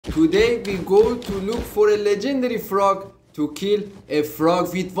Today we go to look for a legendary frog to kill a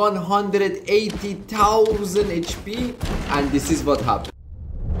frog with 180,000 HP, and this is what happened.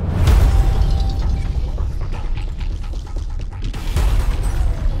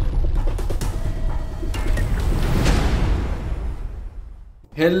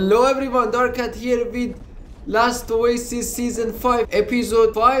 Hello everyone, Darkat here with Last Oasis Season 5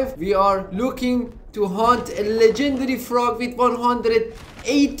 Episode 5. We are looking to hunt a legendary frog with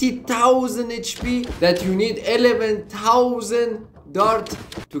 180,000 HP that you need 11,000 dart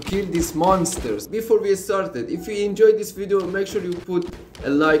to kill these monsters. Before we started, if you enjoyed this video, make sure you put a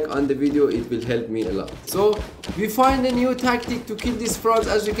like on the video, it will help me a lot. So we find a new tactic to kill these frogs.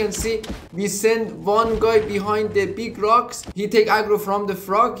 As you can see, we send one guy behind the big rocks. He take aggro from the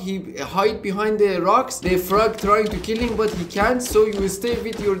frog, he hide behind the rocks. The frog trying to kill him, but he can't, so you stay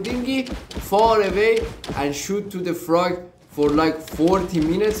with your dinghy far away and shoot to the frog for like 40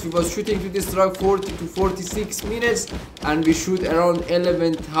 minutes. We was shooting to this frog 40 to 46 minutes, and we shoot around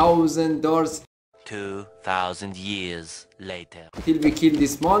 11,000 darts. 2,000 years later, till we kill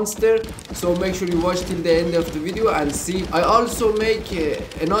this monster. So make sure you watch till the end of the video and see. I also make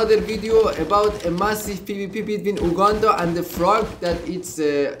another video about a massive PvP between Uganda and the frog that it's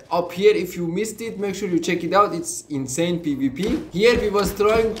up here. If you missed it, make sure you check it out. It's insane PvP. Here we was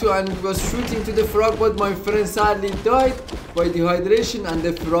trying to and we was shooting to the frog, but my friend sadly died by dehydration and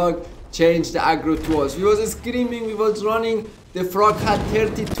the frog changed the aggro to us. We was screaming, we was running. The frog had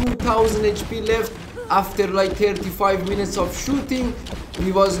 32,000 HP left after like 35 minutes of shooting.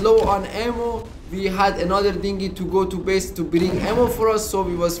 We was low on ammo. We had another dinghy to go to base to bring ammo for us, so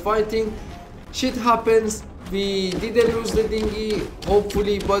we was fighting. Shit happens. We didn't lose the dinghy,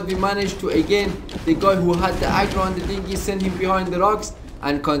 hopefully, but we managed to, again, the guy who had the aggro on the dinghy, send him behind the rocks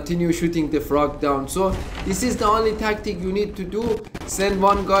and continue shooting the frog down. So this is the only tactic you need to do. Send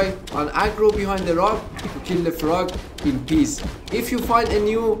one guy on aggro behind the rock to kill the frog in peace. If you find a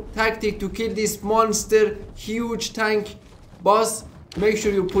new tactic to kill this monster huge tank boss, make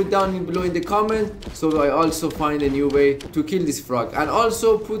sure you put down below in the comment, so I also find a new way to kill this frog. And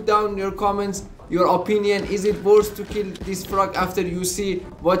also put down your comments, your opinion, is it worth to kill this frog after you see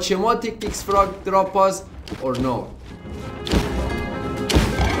what schematic this frog drop us or no.